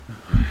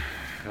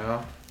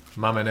Well,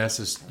 Mama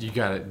Nessa, you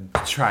gotta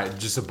try it.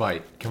 Just a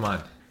bite. Come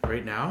on.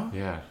 right now?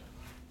 Yeah.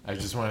 I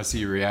just want to see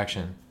your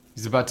reaction.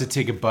 He's about to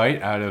take a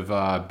bite out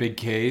of Big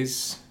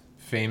K's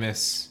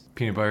famous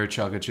peanut butter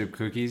chocolate chip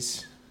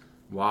cookies.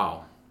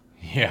 Wow.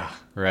 Yeah,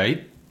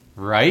 right?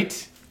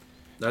 Right?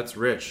 That's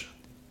rich.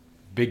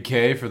 Big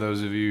K, for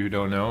those of you who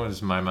don't know,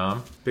 is my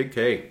mom. Big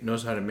K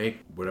knows how to make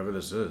whatever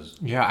this is.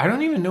 Yeah, I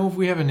don't even know if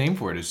we have a name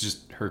for it. It's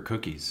just her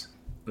cookies.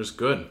 It's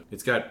good.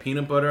 It's got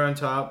peanut butter on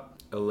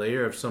top, a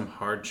layer of some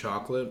hard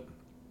chocolate,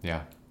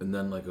 Yeah. and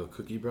then like a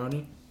cookie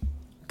brownie.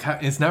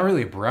 It's not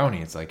really a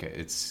brownie. It's like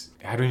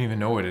I don't even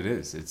know what it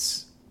is.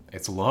 It's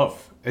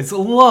love. It's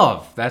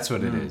love. That's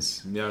what it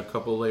is. Yeah, a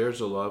couple layers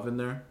of love in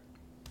there.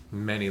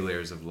 Many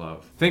layers of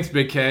love. Thanks,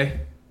 Big K.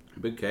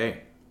 Big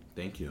K.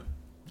 Thank you.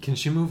 Can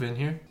she move in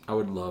here? I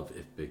would love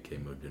if Big K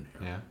moved in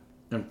here.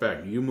 Yeah. In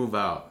fact, you move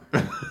out.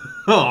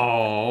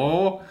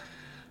 Oh,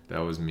 that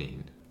was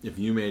mean. If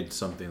you made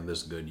something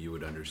this good, you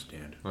would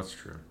understand. That's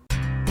true.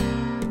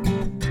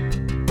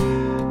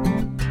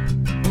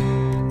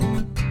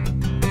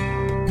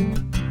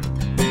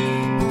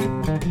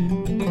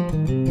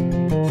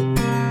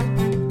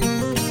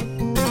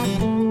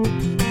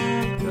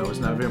 That was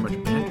not very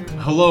much banter.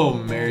 Hello,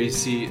 Mary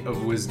Seat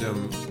of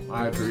Wisdom.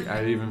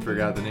 I even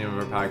forgot the name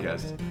of our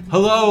podcast.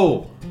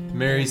 Hello,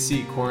 Mary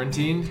Seat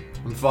Quarantine.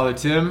 I'm Father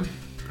Tim.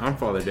 I'm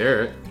Father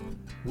Derek.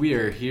 We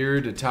are here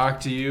to talk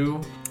to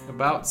you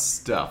about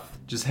stuff.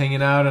 Just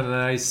hanging out on a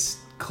nice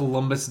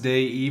Columbus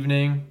Day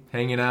evening.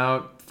 Hanging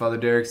out. Father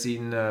Derek's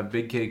eating a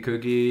Big K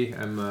cookie.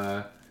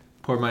 I'm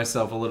poured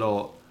myself a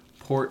little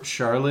Port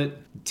Charlotte.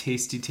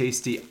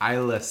 Tasty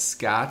Isla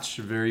Scotch.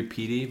 Very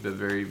peaty, but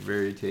very,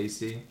 very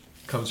tasty.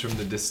 Comes from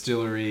the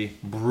distillery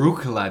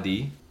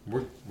Bruichladdich.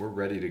 We're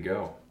ready to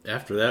go.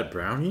 After that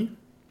brownie,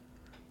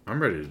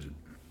 I'm ready to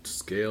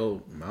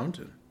scale a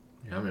mountain.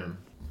 Yeah, man.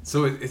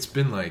 So it's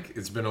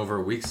been over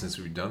a week since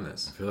we've done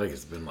this. I feel like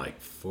it's been like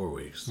 4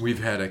 weeks.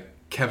 We've had a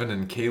Kevin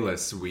and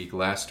Kalis week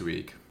last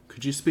week.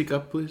 Could you speak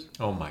up, please?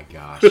 Oh my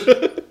gosh.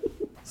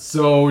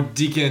 So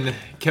Deacon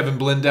Kevin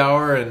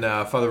Blindauer and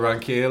Father Ron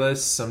Kalis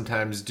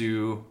sometimes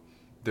do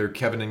their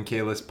Kevin and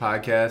Kalis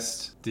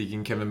podcast.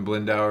 Deacon Kevin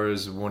Blindauer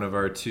is one of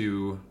our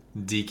two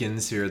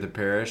deacons here at the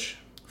parish.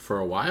 For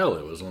a while,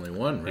 it was only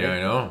one, right? Yeah, I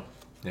know.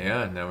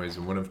 Yeah, now he's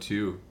one of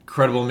two.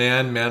 Incredible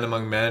man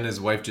among men. His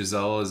wife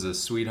Giselle is a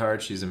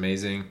sweetheart. She's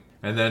amazing.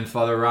 And then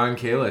Father Ron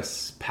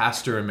Kalis,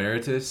 pastor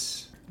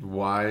emeritus,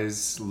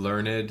 wise,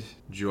 learned,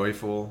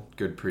 joyful,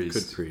 good priest.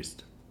 Good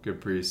priest. Good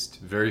priest.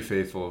 Very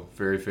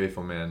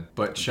faithful man.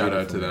 But shout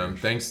out to them.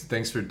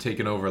 Thanks for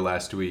taking over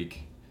last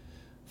week.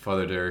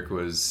 Father Derek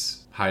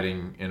was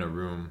hiding in a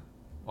room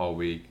all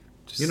week.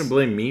 You gonna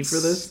blame me for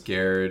this?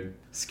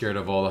 Scared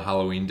of all the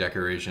Halloween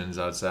decorations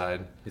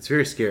outside. It's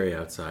very scary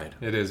outside.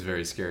 It is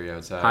very scary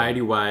outside. Hide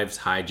your wives,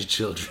 hide your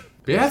children.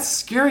 Yeah, it's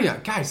scary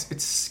guys,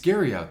 it's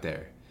scary out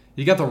there.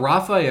 You got the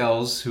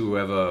Raphaels who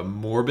have a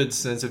morbid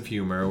sense of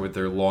humor with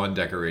their lawn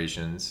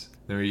decorations.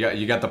 Then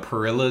you got the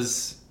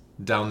Perillas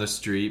down the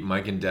street,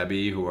 Mike and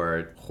Debbie, who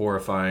are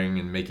horrifying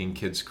and making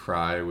kids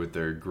cry with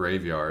their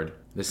graveyard.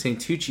 The St.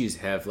 Tucci's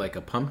have like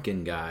a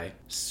pumpkin guy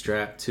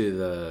strapped to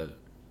the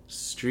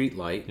street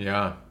light.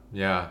 Yeah.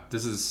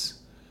 This is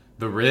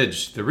the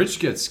Ridge. The Ridge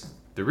gets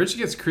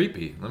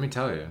creepy, let me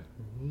tell you.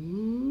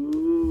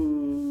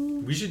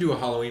 We should do a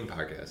Halloween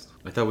podcast.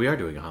 I thought we are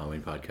doing a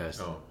Halloween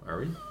podcast. Oh, are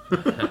we?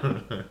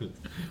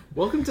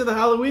 Welcome to the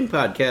Halloween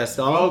podcast,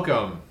 all.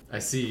 Welcome. I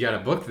see you got a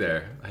book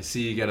there. I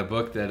see you got a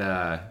book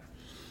that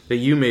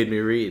you made me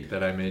read.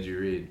 That I made you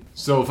read.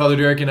 So Father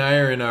Derek and I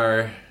are in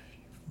our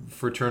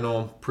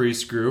fraternal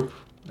priest group,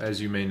 as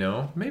you may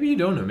know. Maybe you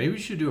don't know. Maybe we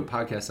should do a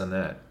podcast on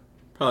that.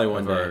 Probably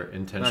one day. Our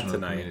intentional Not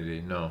tonight.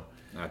 community. No.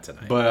 Not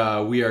tonight.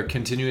 But we are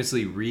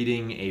continuously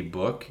reading a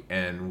book,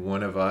 and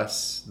one of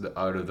us,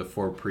 out of the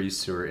 4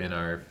 priests who are in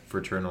our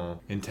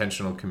fraternal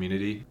intentional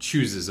community,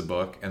 chooses a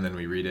book, and then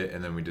we read it,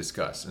 and then we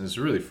discuss. And it's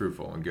really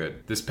fruitful and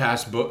good. This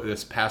past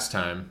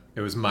time,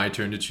 it was my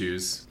turn to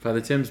choose.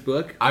 Father Tim's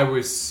book? I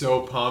was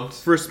so pumped.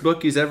 First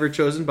book he's ever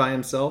chosen by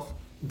himself?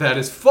 That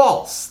is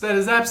false. That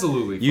is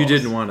absolutely false. You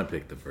didn't want to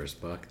pick the first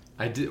book.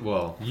 I did.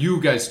 Well, you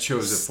guys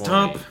chose it for me.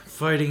 Stop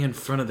fighting in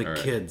front of the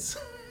kids.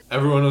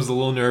 Everyone was a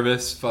little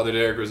nervous. Father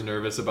Derek was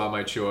nervous about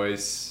my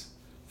choice.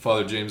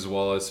 Father James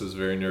Wallace was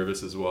very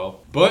nervous as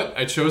well. But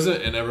I chose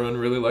it, and everyone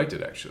really liked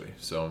it, actually.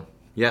 So,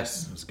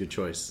 yes, it was a good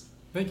choice.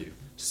 thank you.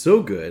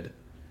 So good.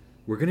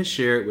 We're going to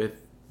share it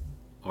with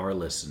our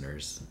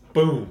listeners.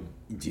 Boom.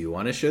 Do you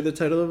want to share the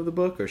title of the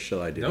book, or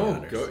shall I do the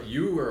honors? No,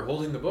 you are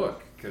holding the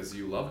book, because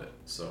you love it,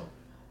 so.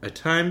 A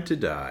Time to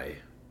Die.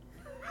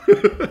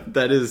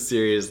 That is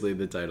seriously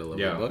the title of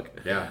the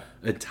book. Yeah.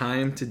 A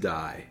Time to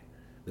Die.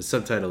 The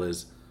subtitle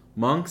is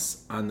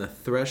Monks on the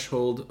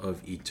Threshold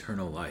of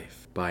Eternal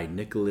Life by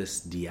Nicholas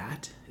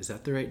Diat. Is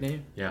that the right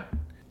name? Yeah.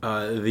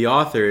 The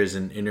author is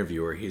an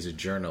interviewer. He's a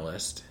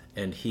journalist,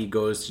 and he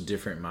goes to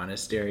different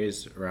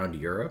monasteries around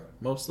Europe,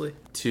 mostly.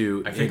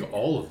 I think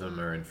all of them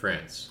are in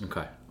France.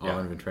 Okay, all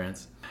in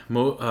France.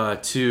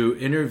 To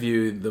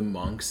interview the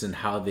monks and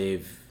how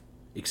they've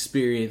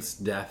experience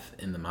death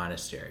in the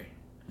monastery,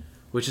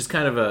 which is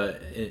kind of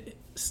a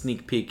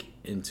sneak peek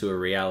into a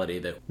reality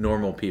that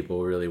normal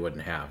people really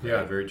wouldn't have. Yeah,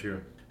 right? very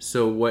true.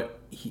 So what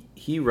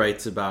he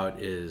writes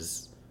about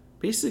is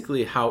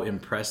basically how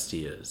impressed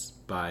he is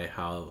by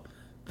how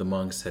the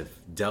monks have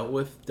dealt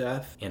with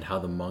death and how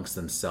the monks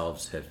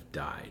themselves have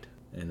died.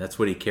 And that's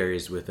what he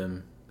carries with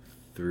him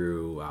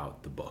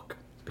throughout the book,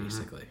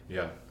 basically. Mm-hmm.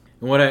 Yeah.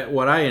 And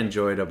what I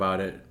enjoyed about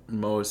it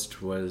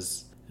most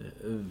was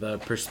the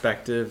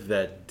perspective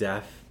that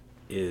death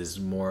is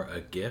more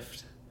a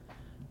gift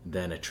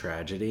than a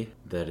tragedy,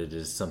 that it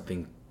is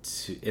something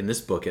to, in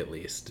this book at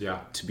least,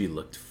 to be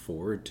looked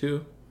forward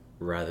to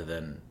rather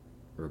than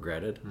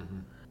regretted.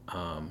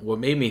 What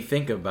made me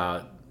think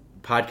about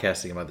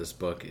podcasting about this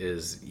book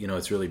is,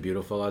 it's really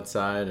beautiful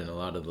outside and a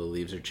lot of the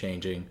leaves are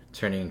changing,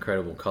 turning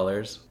incredible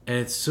colors. And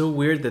it's so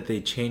weird that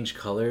they change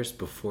colors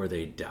before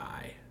they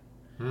die.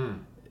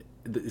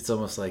 It's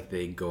almost like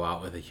they go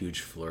out with a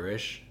huge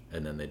flourish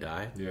and then they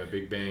die. Yeah,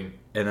 big bang.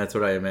 And that's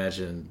what I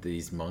imagine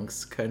these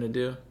monks kind of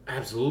do.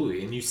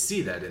 Absolutely, and you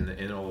see that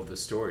in all of the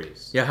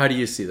stories. Yeah, how do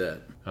you see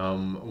that?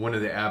 One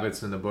of the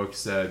abbots in the book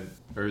said,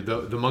 or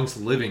the monks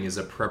living is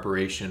a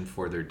preparation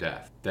for their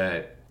death.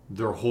 That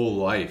their whole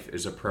life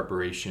is a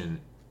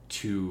preparation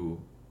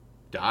to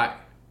die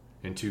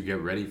and to get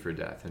ready for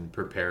death and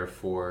prepare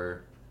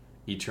for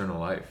eternal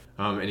life.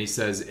 And he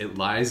says, it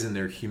lies in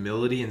their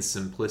humility and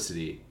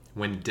simplicity.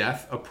 When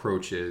death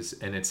approaches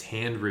and its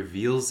hand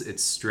reveals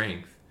its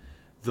strength,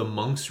 the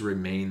monks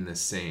remain the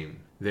same.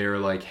 They are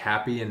like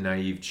happy and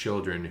naive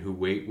children who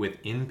wait with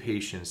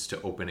impatience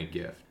to open a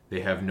gift.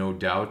 They have no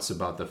doubts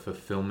about the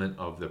fulfillment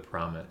of the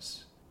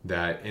promise.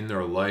 That in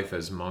their life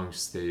as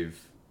monks, they've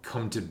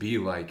come to be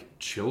like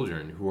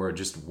children who are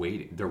just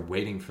waiting. They're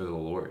waiting for the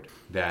Lord.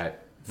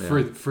 That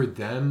for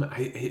them,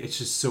 it's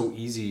just so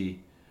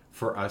easy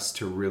for us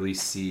to really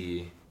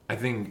see. I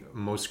think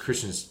most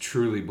Christians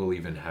truly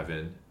believe in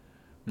heaven,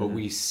 but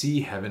we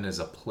see heaven as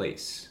a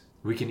place.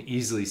 We can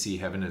easily see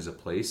heaven as a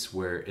place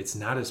where it's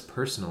not as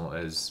personal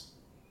as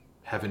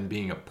heaven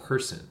being a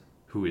person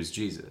who is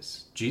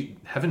Jesus.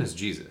 Heaven is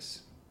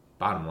Jesus,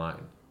 bottom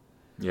line.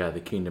 Yeah, the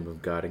kingdom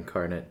of God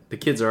incarnate. The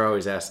kids are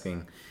always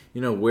asking,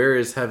 where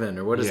is heaven,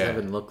 or what does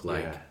heaven look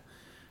like? Yeah.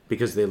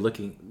 Because they're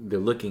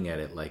looking at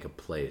it like a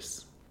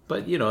place.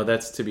 But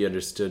that's to be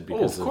understood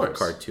because of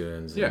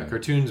cartoons. Yeah,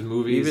 cartoons,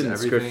 movies, even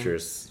everything.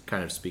 Scriptures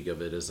kind of speak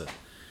of it as a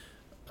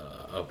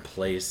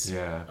place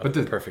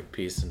of perfect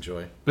peace and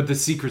joy. But the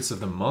secrets of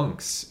the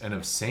monks and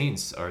of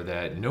saints are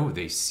that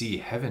they see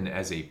heaven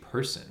as a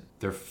person.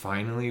 They're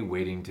finally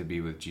waiting to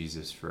be with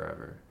Jesus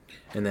forever.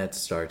 And that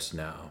starts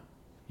now.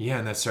 Yeah,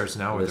 and that starts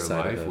now with their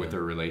life, with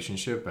their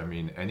relationship. I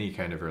mean, any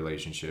kind of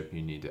relationship,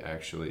 you need to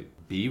actually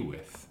be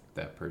with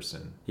that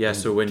person. Yeah,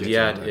 so when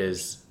Diat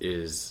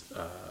is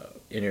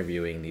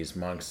interviewing these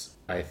monks,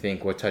 I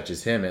think what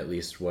touches him, at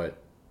least what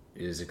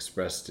is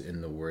expressed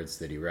in the words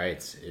that he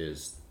writes,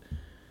 is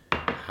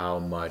how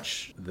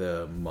much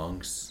the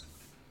monks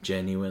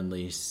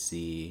genuinely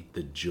see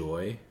the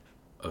joy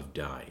of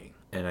dying.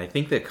 And I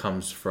think that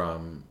comes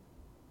from,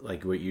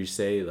 like what you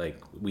say, like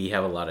we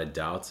have a lot of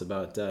doubts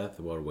about death,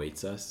 what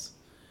awaits us.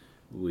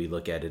 We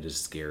look at it as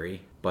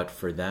scary. But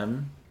for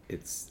them,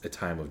 it's a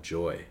time of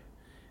joy.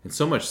 And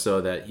so much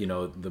so that,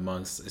 the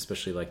monks,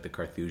 especially like the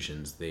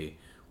Carthusians, they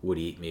would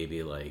eat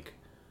maybe like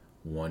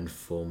one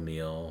full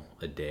meal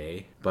a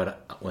day.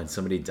 But when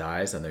somebody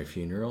dies on their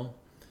funeral,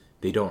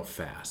 they don't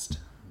fast.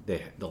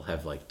 They'll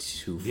have like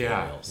 2 full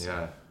meals.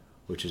 Yeah.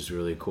 Which is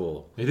really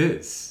cool. It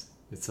is.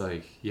 It's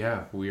like,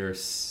 we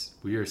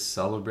are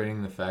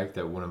celebrating the fact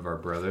that one of our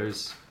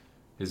brothers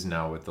is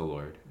now with the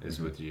Lord, is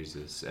with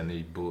Jesus, and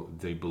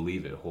they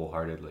believe it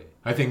wholeheartedly.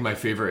 I think my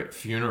favorite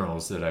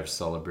funerals that I've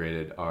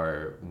celebrated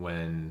are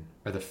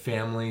the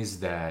families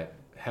that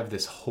have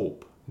this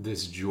hope,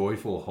 this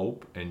joyful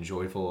hope and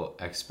joyful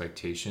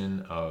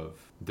expectation of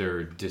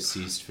their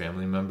deceased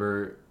family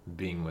member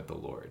being with the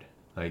Lord.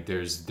 Like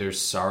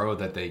there's sorrow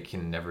that they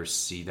can never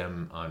see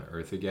them on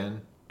earth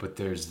again, but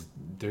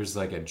there's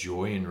like a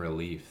joy and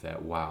relief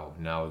that, wow,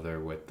 now they're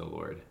with the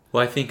Lord.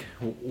 Well, I think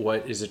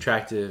what is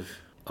attractive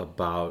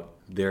about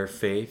their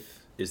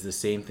faith is the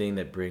same thing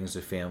that brings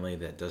a family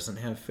that doesn't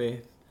have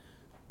faith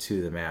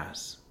to the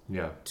Mass.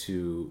 Yeah.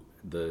 To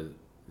the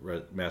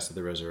Mass of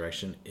the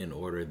Resurrection, in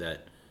order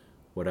that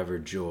whatever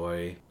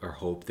joy or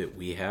hope that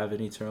we have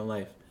in eternal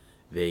life,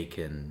 it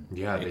can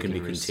be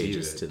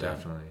contagious to them.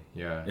 Definitely.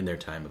 Yeah. In their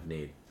time of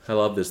need. I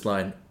love this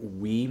line.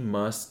 We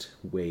must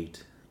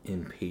wait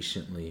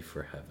impatiently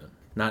for heaven.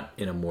 Not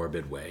in a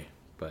morbid way,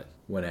 but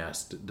when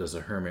asked, does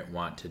a hermit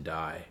want to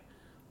die?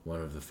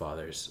 One of the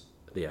fathers,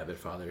 the abbot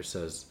father,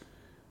 says,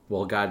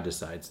 well, God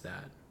decides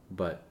that.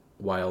 But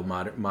while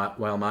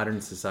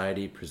modern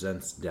society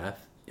presents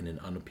death in an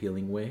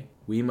unappealing way,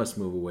 we must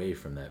move away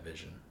from that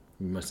vision.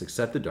 We must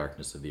accept the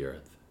darkness of the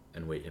earth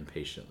and wait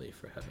impatiently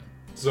for heaven.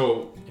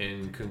 So,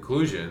 in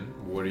conclusion,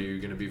 what are you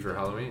going to be for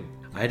Halloween?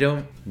 I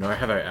don't, nor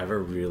have I ever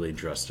really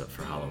dressed up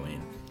for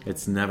Halloween.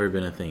 It's never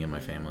been a thing in my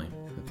family.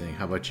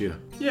 How about you?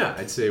 Yeah,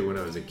 I'd say when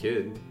I was a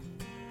kid,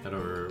 I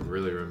don't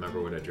really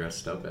remember what I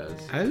dressed up as.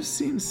 I've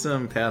seen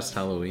some past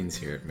Halloweens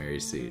here at Mary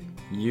Seat.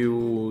 You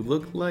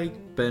look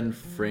like Ben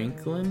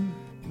Franklin.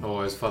 Oh,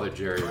 I was Father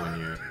Jerry one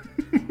year.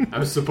 I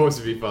was supposed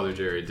to be Father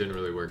Jerry. It didn't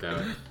really work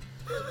out.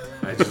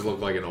 I just look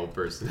like an old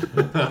person.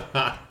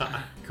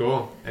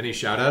 Cool. Any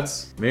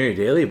shout-outs? Mary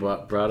Daly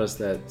brought us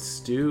that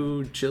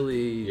stew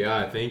chili.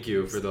 Yeah, thank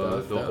you for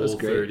the Whole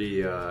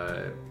 30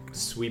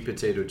 sweet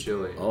potato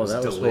chili. Oh,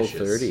 that was delicious.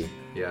 Whole 30.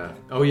 Yeah.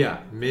 Oh, yeah.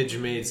 Midge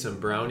made some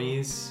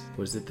brownies.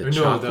 Was it the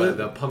chocolate? No,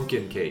 the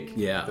pumpkin cake.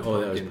 Yeah. The that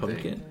was thing.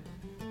 pumpkin.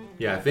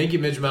 Yeah, thank you,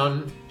 Midge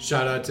Mountain.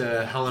 Shout out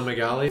to Helen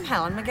McGalley.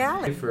 Helen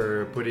McGalley.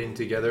 For putting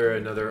together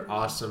another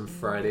awesome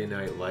Friday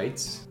Night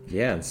Lights.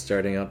 Yeah, and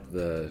starting up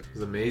the... It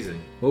was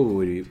amazing. What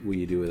would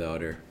you do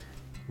without her?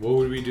 What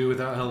would we do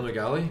without Helen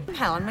McGalley?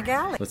 Helen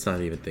McGalley. Let's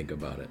not even think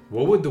about it.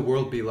 What would the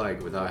world be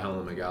like without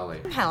Helen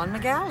McGalley? Helen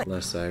McGalley.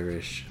 Less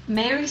Irish.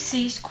 Mary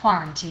Seat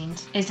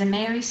Quarantined is a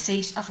Mary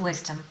Seat of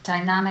Wisdom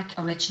dynamic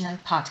original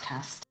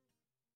podcast.